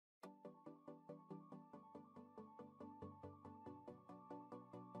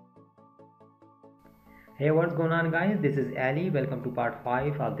Hey, what's going on guys? This is Ali. Welcome to part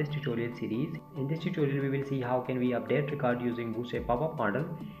 5 of this tutorial series. In this tutorial we will see how can we update record using Bootstrap pop-up model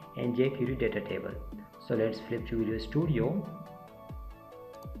and JQuery DataTable. So let's flip to Visual Studio.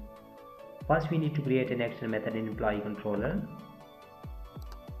 First we need to create an action method in employee controller.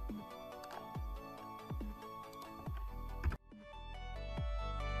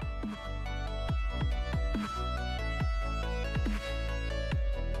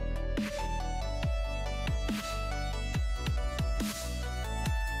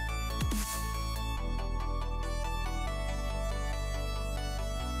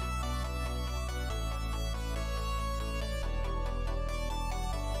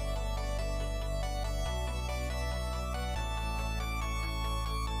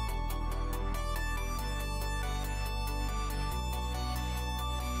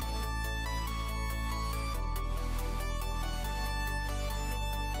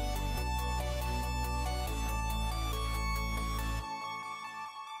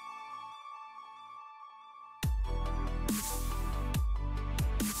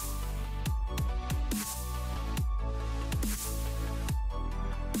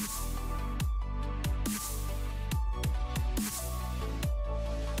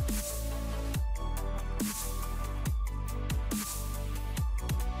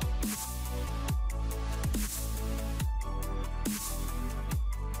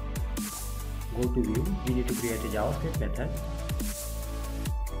 Go to view, we need to create a JavaScript method.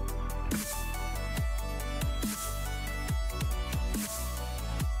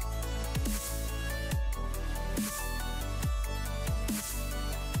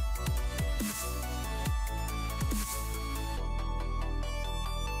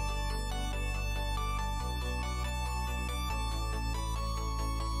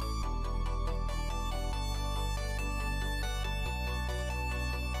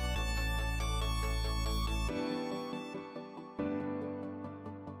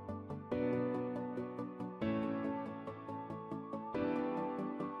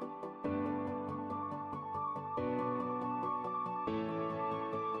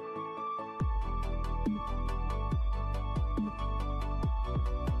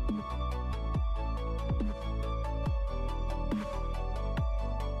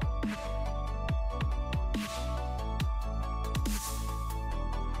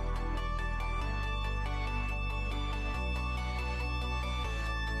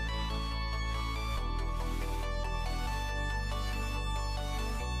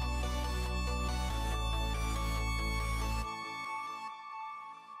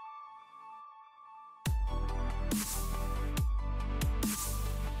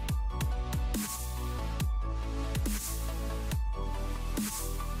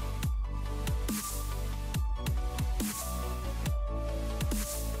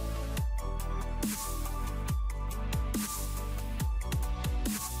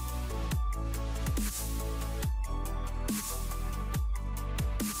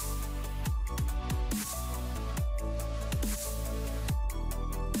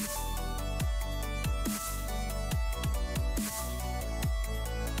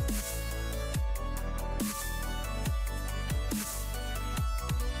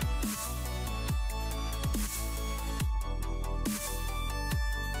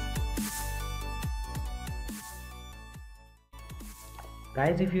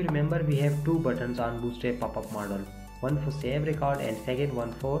 Guys, if you remember, we have two buttons on Bootstrap pop-up model, one for save record and second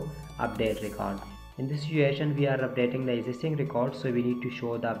one for update record. In this situation we are updating the existing record, so we need to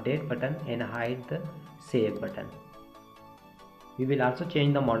show the update button and hide the save button. We will also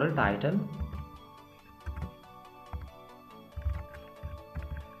change the model title.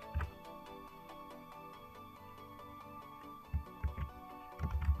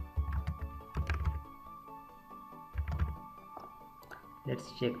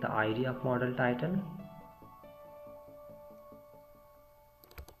 Let's check the ID of model title.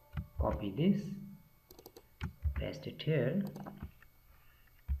 Copy this, paste it here.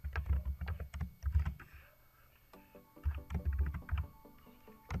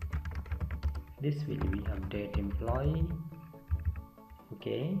 This will be update employee.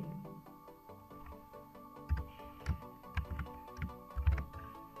 Okay.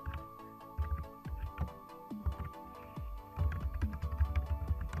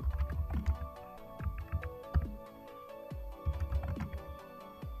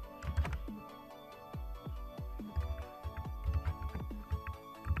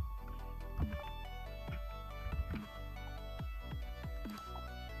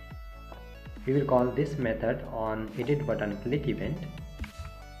 We will call this method on edit button click event.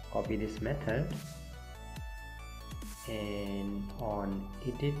 Copy this method and on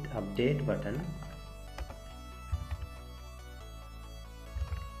edit update button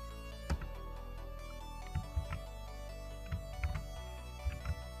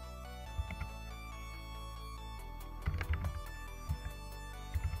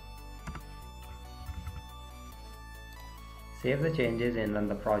Save the changes and run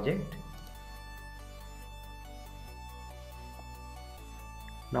the project.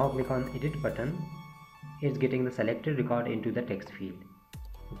 Now click on edit button. It's getting the selected record into the text field.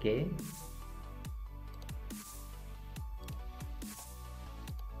 Okay.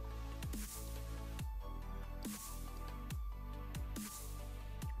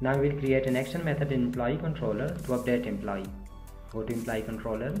 Now we'll create an action method in employee controller to update employee. Go to employee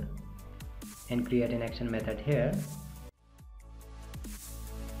controller and create an action method here.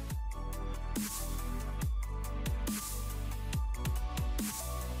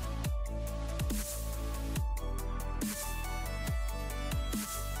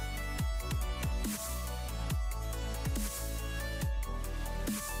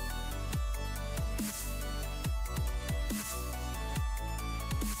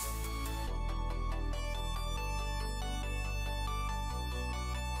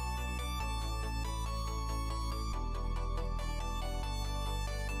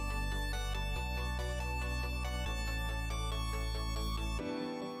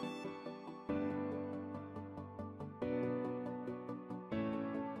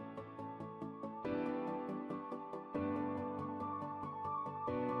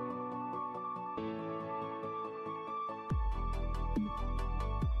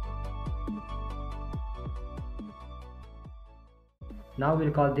 Now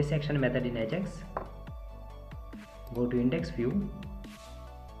we'll call this action method in Ajax. Go to index view.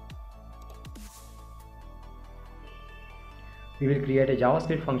 We will create a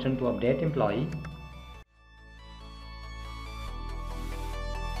JavaScript function to update employee.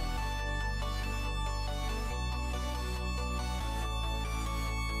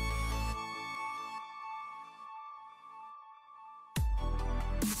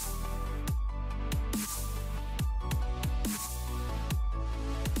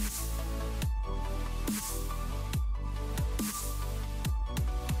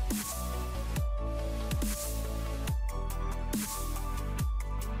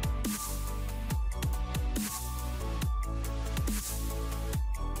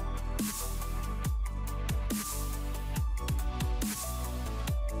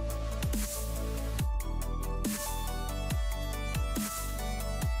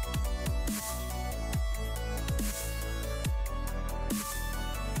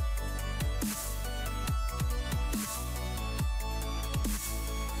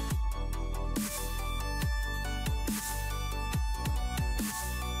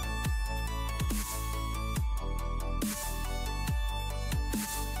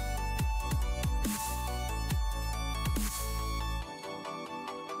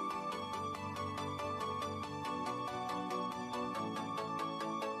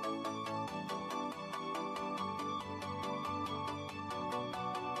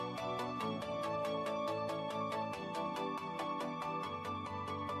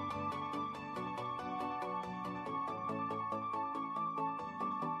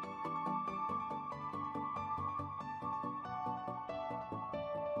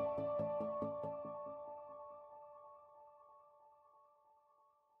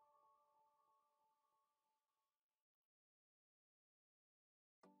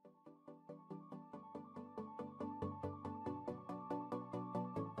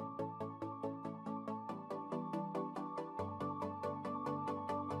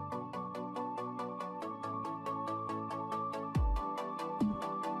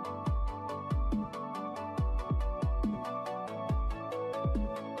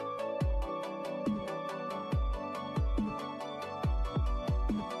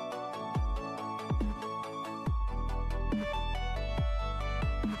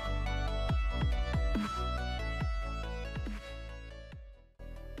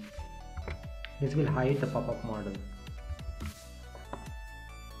 This will hide the pop-up model.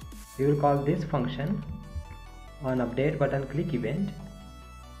 We will call this function on update button click event.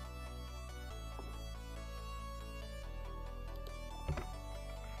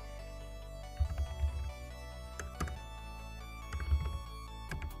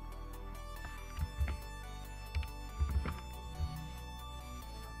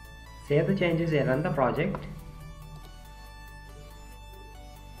 Save the changes and run the project.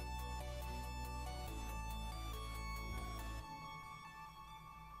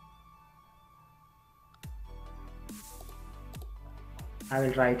 I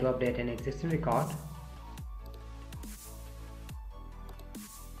will try to update an existing record.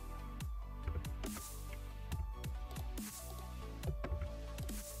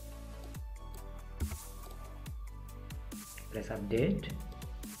 Press update.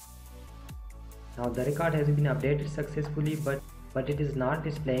 Now the record has been updated successfully, but it is not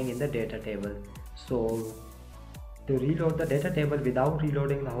displaying in the data table. So To reload the data table without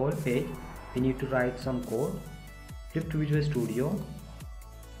reloading the whole page, we need to write some code. Flip to Visual Studio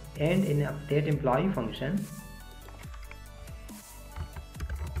and in update employee function,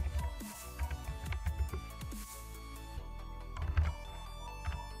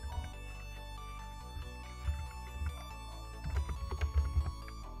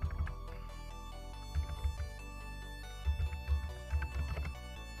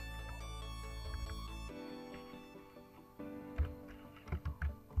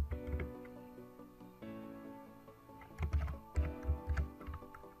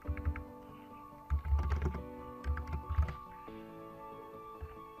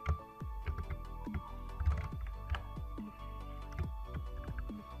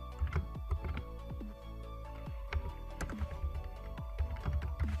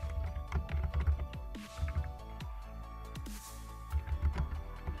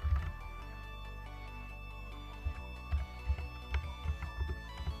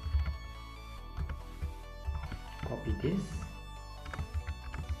 copy this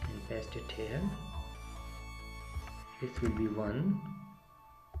and paste it here. This will be 1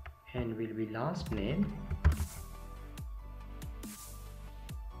 and will be last name.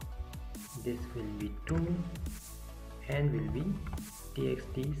 This will be 2 and will be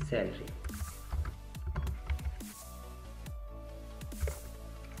txt salary.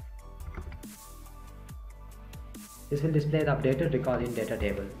 This will display the updated record in data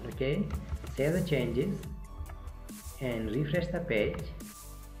table. Okay, save the changes and refresh the page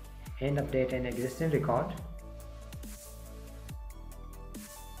and update an existing record.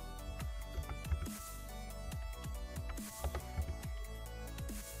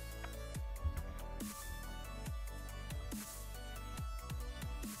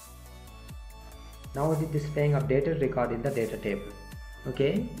 Now it is displaying updated record in the data table.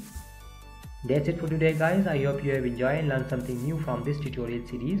 Okay, that's it for today guys. I hope you have enjoyed and learned something new from this tutorial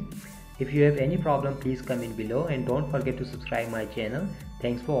series. If you have any problem, please comment below and don't forget to subscribe my channel.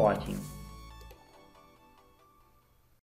 Thanks for watching.